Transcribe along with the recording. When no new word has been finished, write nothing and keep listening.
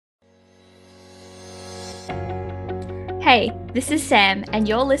Hey, this is Sam, and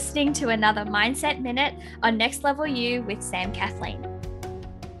you're listening to another Mindset Minute on Next Level You with Sam Kathleen.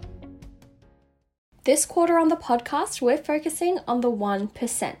 This quarter on the podcast, we're focusing on the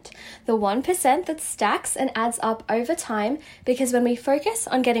 1%. The 1% that stacks and adds up over time, because when we focus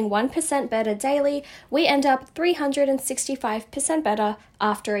on getting 1% better daily, we end up 365% better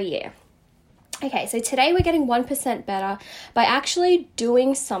after a year. Okay, so today we're getting 1% better by actually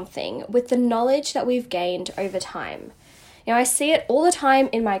doing something with the knowledge that we've gained over time. I see it all the time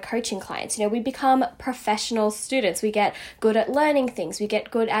in my coaching clients. We become professional students. We get good at learning things. We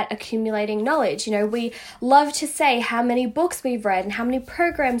get good at accumulating knowledge. We love to say how many books we've read and how many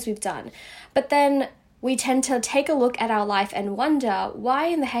programs we've done. But then we tend to take a look at our life and wonder, why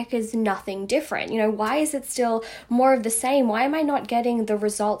in the heck is nothing different? Why is it still more of the same? Why am I not getting the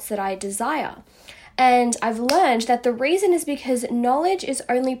results that I desire? And I've learned that the reason is because knowledge is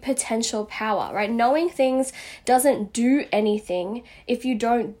only potential power, right? Knowing things doesn't do anything if you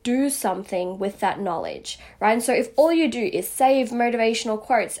don't do something with that knowledge, right? And so if all you do is save motivational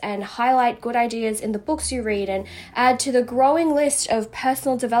quotes and highlight good ideas in the books you read and add to the growing list of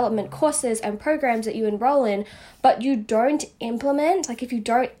personal development courses and programs that you enroll in, but you don't implement, like if you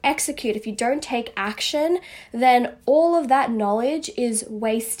don't execute, if you don't take action, then all of that knowledge is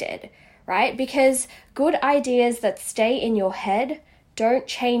wasted. Right? Because good ideas that stay in your head don't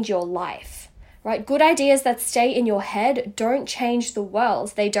change your life, right? Good ideas that stay in your head don't change the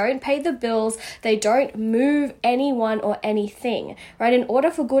world. They don't pay the bills. They don't move anyone or anything, right? In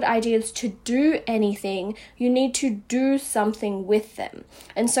order for good ideas to do anything, you need to do something with them.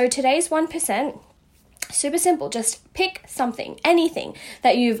 And so today's 1%, super simple. Just pick something, anything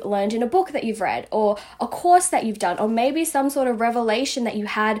that you've learned in a book that you've read, or a course that you've done, or maybe some sort of revelation that you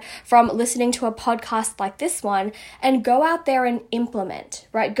had from listening to a podcast like this one, and go out there and implement,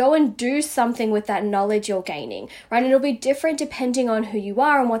 right? Go and do something with that knowledge you're gaining, right? And it'll be different depending on who you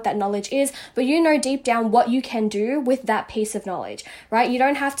are and what that knowledge is, but deep down what you can do with that piece of knowledge, right? You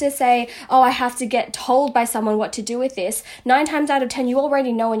don't have to say, oh, I have to get told by someone what to do with this. 9 times out of 10, you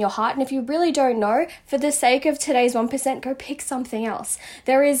already know in your heart. And if you really don't know, for the sake of today's 1%, go pick something else.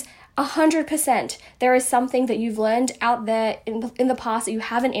 There is 100%. There is something that you've learned out there in the past that you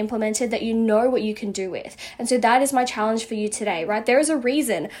haven't implemented that you know what you can do with. And so that is my challenge for you today, right? There is a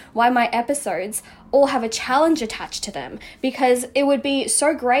reason why my episodes all have a challenge attached to them, because it would be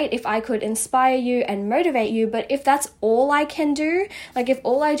so great if I could inspire you and motivate you, but if that's all I can do, like if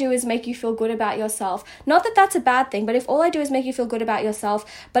all I do is make you feel good about yourself, not that that's a bad thing, but if all I do is make you feel good about yourself,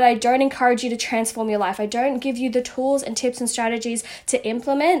 but I don't encourage you to transform your life, I don't give you the tools and tips and strategies to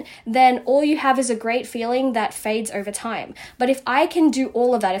implement, then all you have is a great feeling that fades over time. But if I can do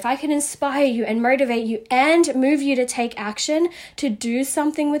all of that, if I can inspire you and motivate you and move you to take action, to do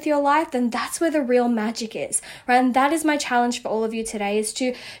something with your life, then that's where the real magic is, right? And that is my challenge for all of you today, is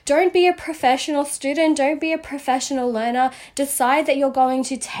to don't be a professional student, don't be a professional learner. Decide that you're going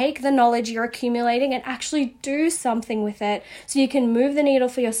to take the knowledge you're accumulating and actually do something with it so you can move the needle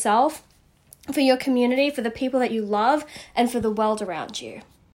for yourself, for your community, for the people that you love, and for the world around you.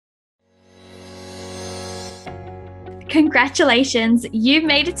 Congratulations, you've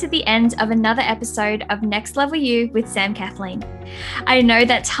made it to the end of another episode of Next Level You with Sam Kathleen. I know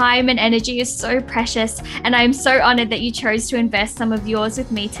that time and energy is so precious, and I am so honored that you chose to invest some of yours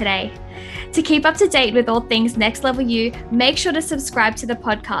with me today. To keep up to date with all things Next Level You, make sure to subscribe to the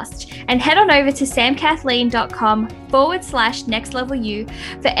podcast and head on over to samkathleen.com/nextlevelU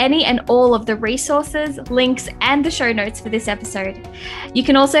for any and all of the resources, links, and the show notes for this episode. You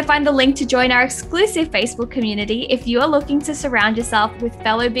can also find the link to join our exclusive Facebook community if you are looking to surround yourself with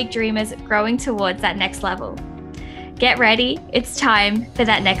fellow big dreamers growing towards that next level. Get ready, it's time for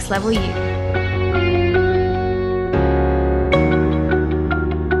that next level you.